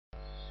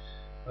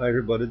Hi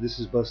everybody, this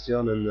is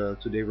Bastiaan, and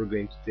today we're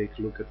going to take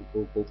a look at the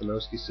Colle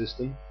Koltanowski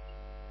system.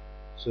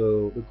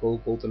 So the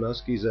Colle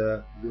Koltanowski is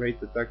a great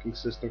attacking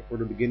system for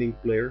the beginning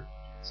player.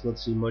 It's not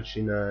seen much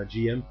in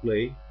GM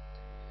play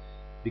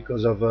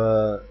because of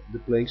the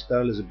playing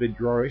style is a bit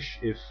drawish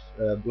if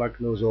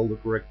black knows all the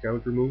correct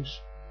counter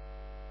moves.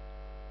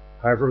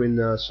 However,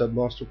 in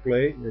sub-master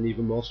play and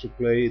even master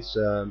play, it's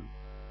an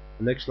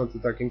excellent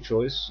attacking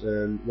choice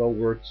and well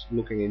worth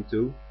looking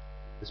into,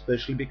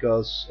 especially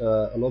because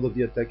a lot of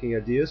the attacking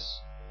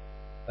ideas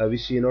we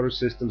see in other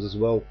systems as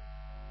well.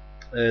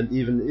 And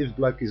even if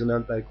black is an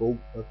anti-call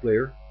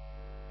player,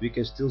 we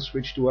can still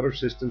switch to other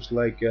systems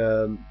like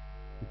the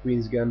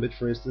Queen's Gambit,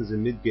 for instance,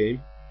 in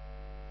mid-game,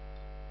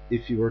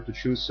 if you were to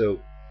choose so.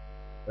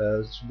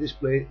 So this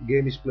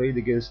game is played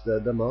against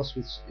Damas,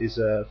 which is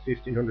a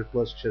 1500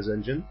 plus chess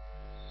engine.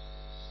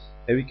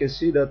 And we can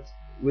see that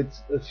with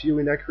a few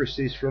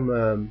inaccuracies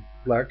from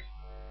black,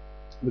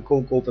 the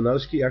Colle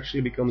Koltanowski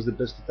actually becomes the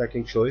best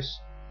attacking choice.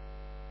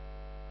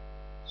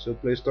 So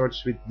play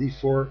starts with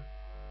d4,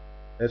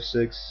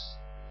 f6,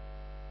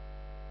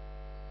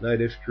 knight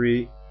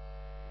f3,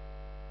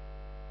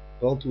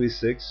 pawn to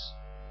e6,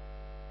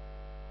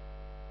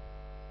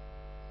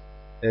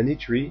 and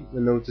e3.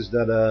 And notice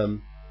that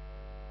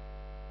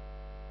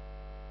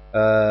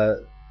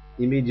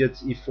immediate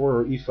e4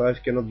 or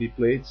e5 cannot be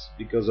played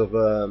because of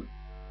the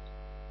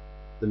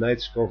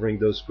knights covering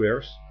those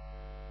squares.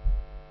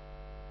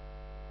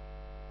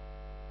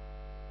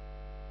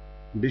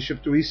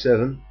 Bishop to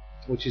e7,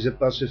 which is a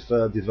passive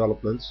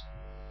development.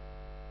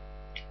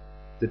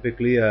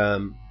 Typically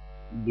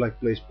black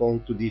plays pawn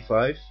to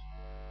d5,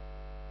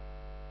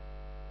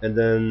 and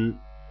then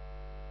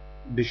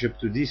bishop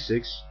to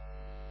d6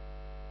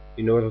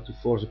 in order to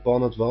force a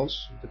pawn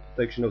advance, the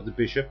protection of the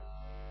bishop.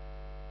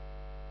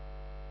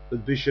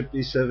 But bishop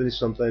e7 is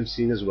sometimes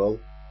seen as well,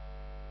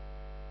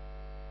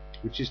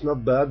 which is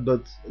not bad,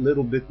 but a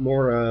little bit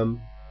more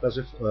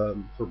passive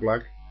for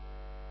black.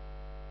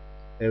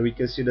 And we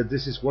can see that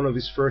this is one of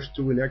his first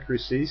two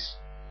inaccuracies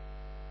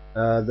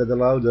that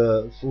allow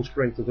the full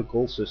strength of the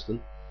Colle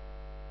system.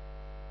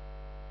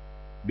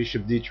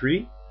 Bishop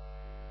d3.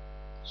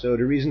 So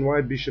the reason why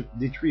bishop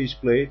d3 is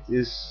played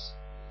is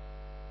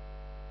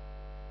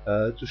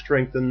to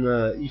strengthen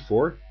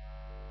e4.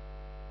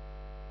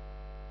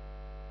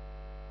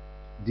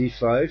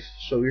 d5.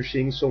 So we're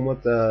seeing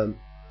somewhat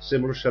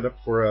similar setup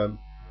for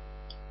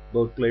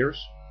both players.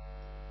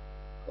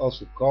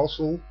 Also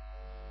castle.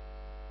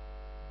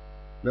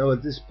 Now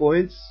at this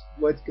point,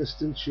 white can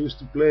still choose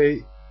to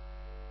play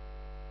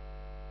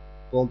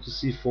pawn to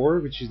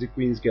c4, which is the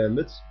Queen's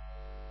Gambit.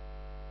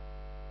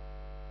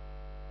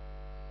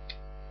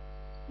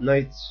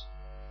 Knight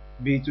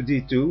b to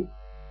d2.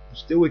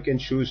 Still we can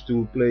choose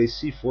to play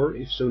c4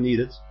 if so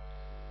needed.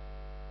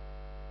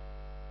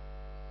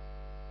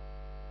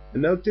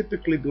 And now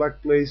typically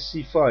black plays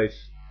c5.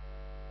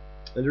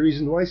 And the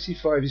reason why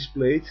c5 is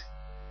played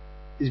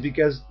is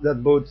because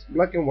that both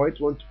black and white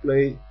want to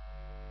play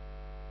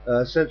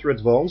center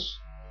advance,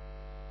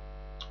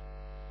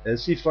 and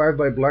c5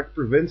 by black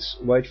prevents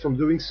white from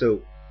doing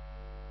so.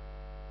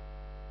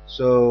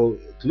 So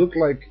it looks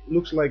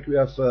like we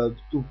have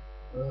two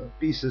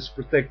pieces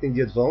protecting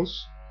the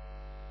advance.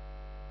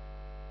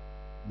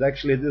 But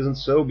actually it isn't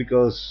so,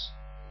 because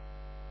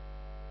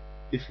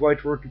if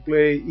white were to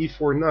play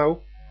e4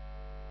 now,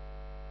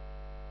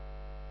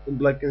 then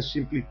black can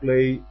simply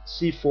play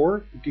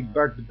c4 to kick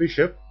back the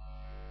bishop,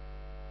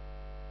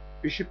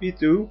 bishop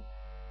e2,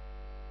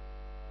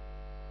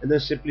 and then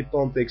simply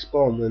pawn takes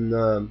pawn, and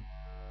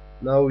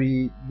now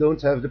we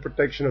don't have the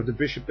protection of the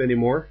bishop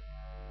anymore.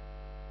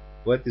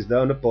 White is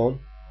down a pawn,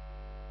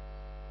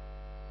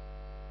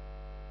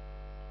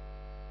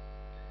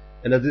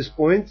 and at this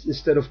point,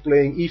 instead of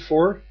playing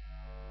e4,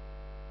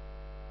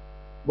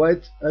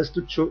 white has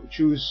to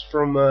choose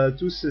from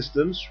two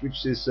systems,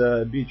 which is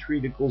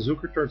b3, the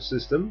Colle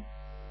system,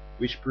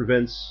 which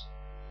prevents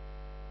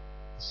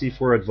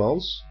c4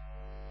 advance.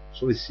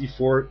 So it's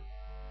c4,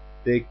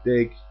 take,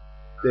 take,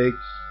 take.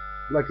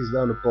 Black is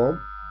down a pawn.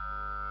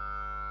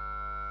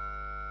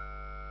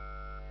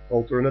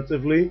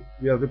 Alternatively,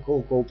 we have the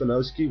Colle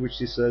Koltanowski, which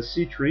is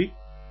c3.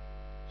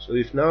 So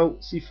if now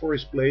c4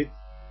 is played,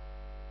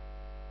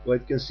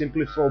 white can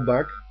simply fall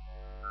back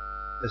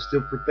and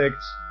still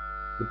protect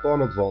the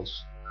pawn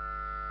advance.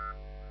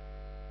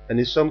 And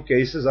in some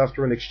cases,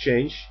 after an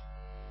exchange,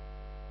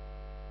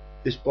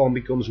 this pawn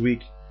becomes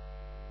weak.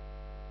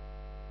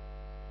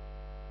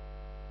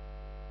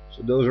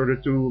 So those are the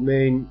two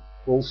main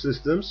Colle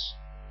systems.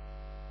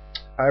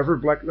 However,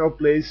 black now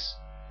plays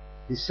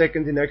his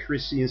second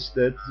inaccuracy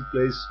instead. He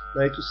plays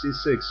knight to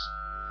c6.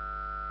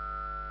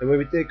 And when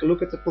we take a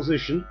look at the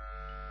position,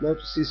 knight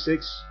to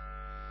c6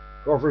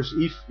 covers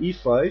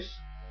e5.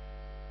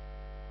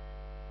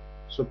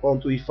 So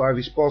pawn to e5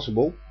 is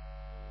possible,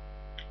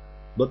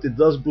 but it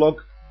does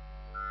block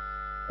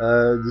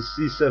the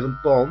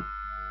c7 pawn.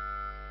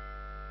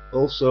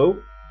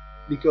 Also,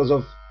 because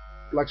of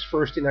black's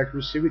first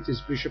inaccuracy with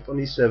his bishop on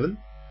e7,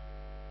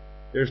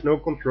 there's no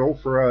control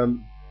for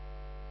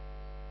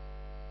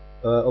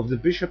of the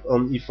bishop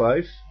on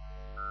e5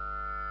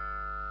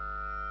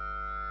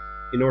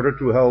 in order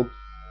to help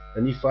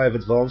an e5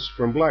 advance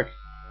from black.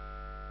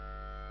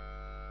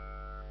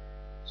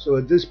 So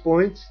at this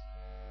point,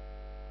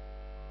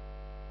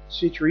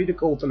 c3, the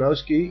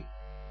Koltanowski,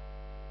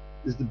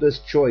 is the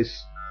best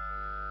choice.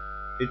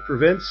 It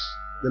prevents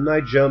the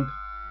knight jump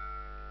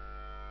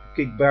to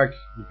kick back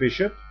the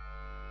bishop,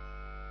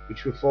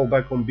 which will fall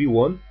back on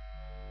b1.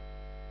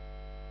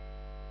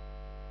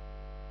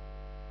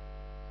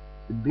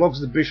 It blocks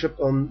the bishop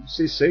on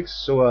c6,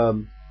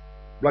 so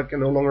black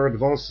can no longer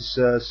advance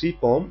his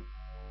c-pawn,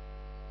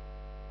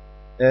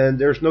 and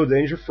there's no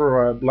danger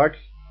for black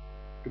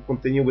to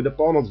continue with the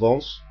pawn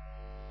advance,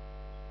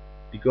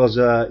 because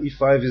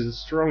e5 isn't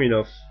strong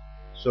enough.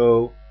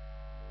 So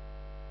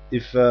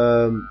if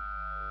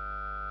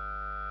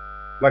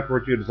black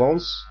were to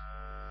advance,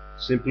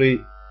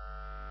 simply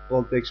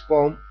pawn takes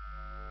pawn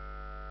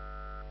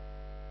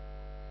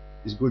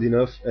is good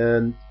enough,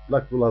 and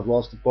black will have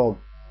lost the pawn.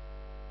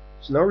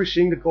 So now we're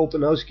seeing the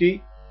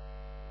Koltanowski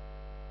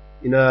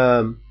in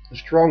a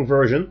strong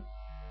version,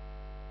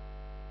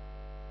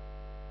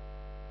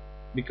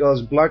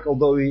 because black,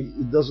 although he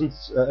doesn't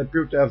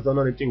appear to have done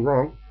anything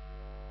wrong,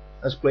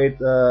 has played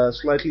a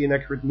slightly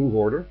inaccurate move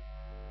order.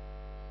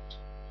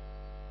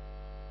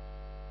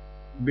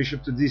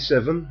 Bishop to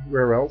d7,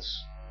 where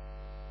else?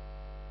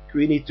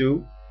 Queen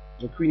e2.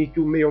 Now, Queen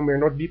e2 may or may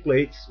not be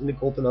played in the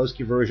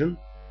Koltanowski version.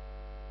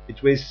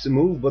 It wastes a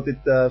move, but it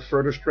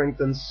further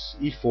strengthens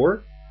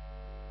e4.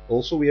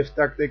 Also, we have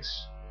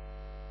tactics.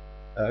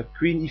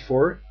 Queen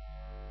e4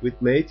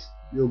 with mate.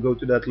 We'll go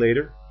to that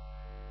later.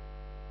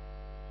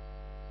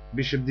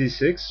 Bishop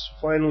d6.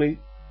 Finally,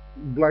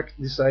 black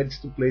decides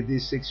to play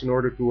d6 in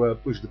order to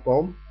push the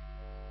pawn.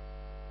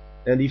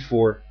 And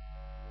e4.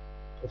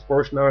 Of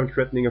course, now I'm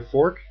threatening a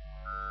fork.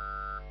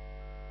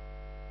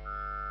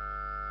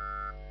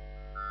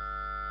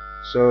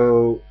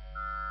 So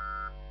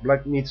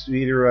black needs to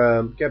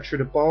either capture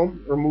the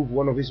pawn or move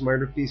one of his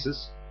minor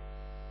pieces.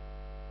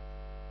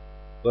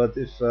 But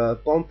if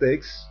pawn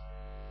takes,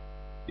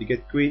 you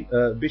get queen,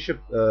 bishop,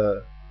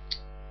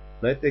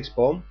 knight takes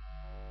pawn,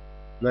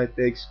 knight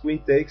takes,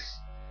 queen takes,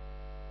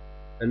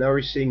 and now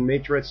we're seeing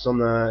mate threats on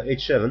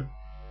h7.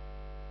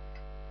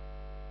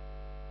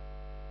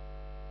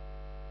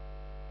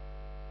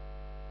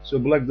 So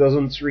black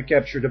doesn't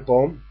recapture the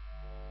pawn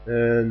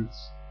and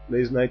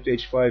plays knight to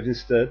h5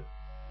 instead.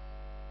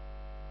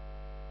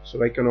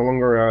 So I can no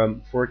longer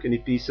fork any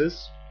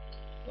pieces.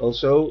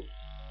 Also,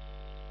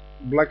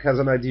 black has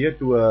an idea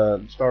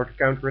to start a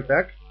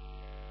counterattack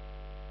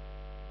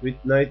with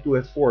knight to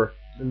f4,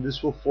 and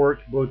this will fork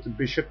both the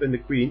bishop and the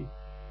queen.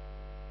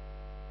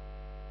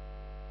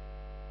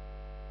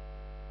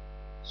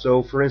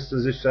 So for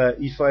instance, if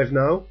e5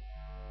 now,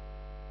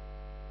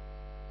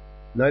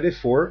 knight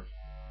f4,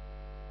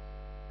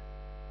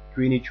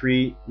 queen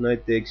e3,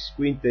 knight takes,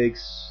 queen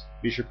takes,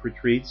 bishop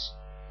retreats,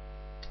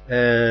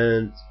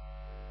 and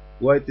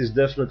white is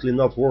definitely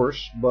not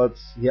worse, but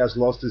he has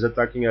lost his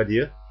attacking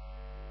idea.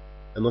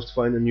 I must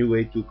find a new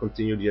way to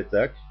continue the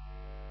attack.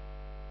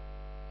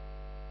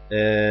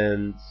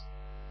 And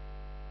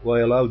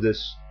why allow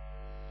this?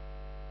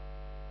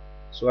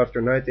 So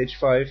after knight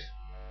h5,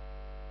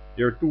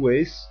 there are two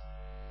ways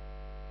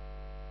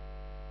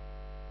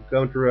to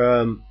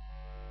counter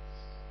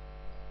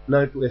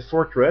knight to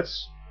f4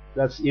 threats.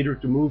 That's either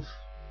to move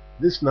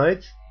this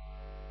knight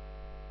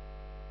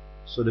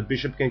so the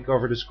bishop can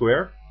cover the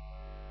square,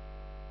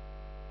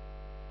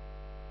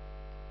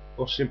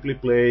 or simply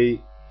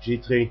play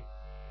g3,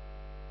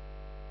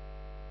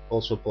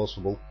 also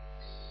possible.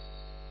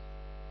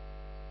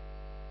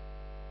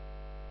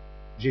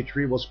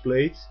 g3 was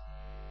played.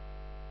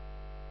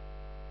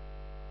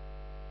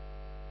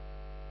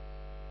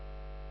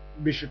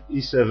 Bishop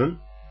e7.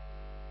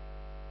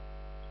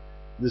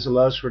 This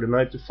allows for the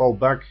knight to fall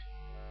back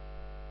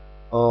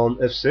on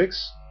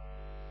f6,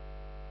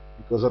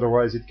 because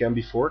otherwise it can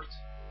be forked.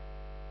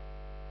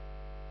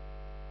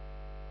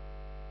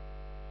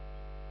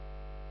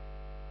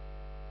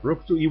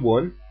 Rook to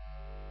e1.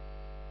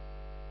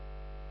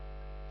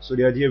 So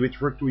the idea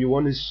with rook to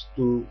e1 is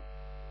to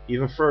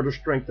even further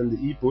strengthen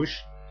the e push.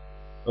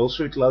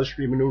 Also, it allows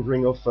free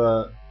maneuvering of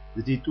the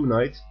d2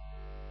 knight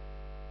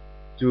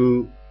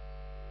to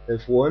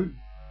f1,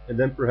 and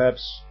then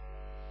perhaps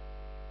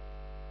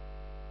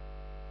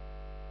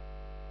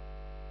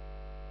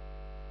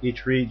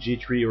e3,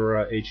 g3,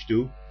 or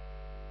h2.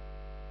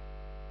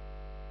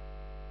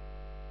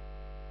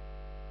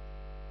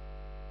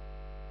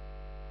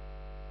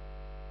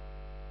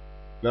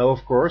 Now,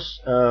 of course,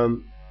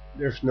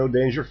 there's no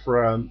danger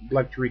for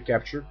black to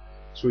recapture,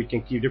 so we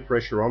can keep the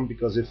pressure on,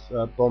 because if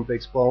pawn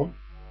takes pawn,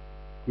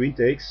 queen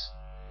takes,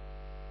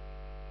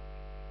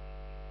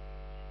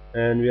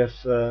 and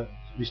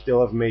we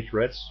still have mate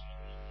threats.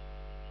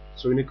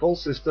 So in the Colle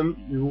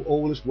system, you will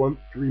always want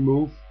to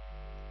remove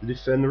the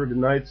defender, the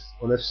knight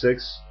on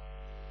f6,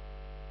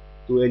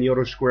 to any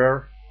other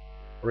square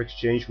or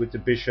exchange with the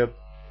bishop.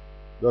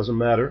 Doesn't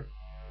matter,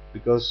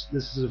 because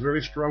this is a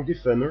very strong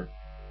defender,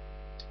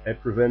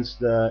 It prevents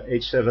the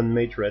h7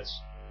 mate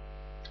threats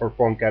or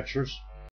pawn captures.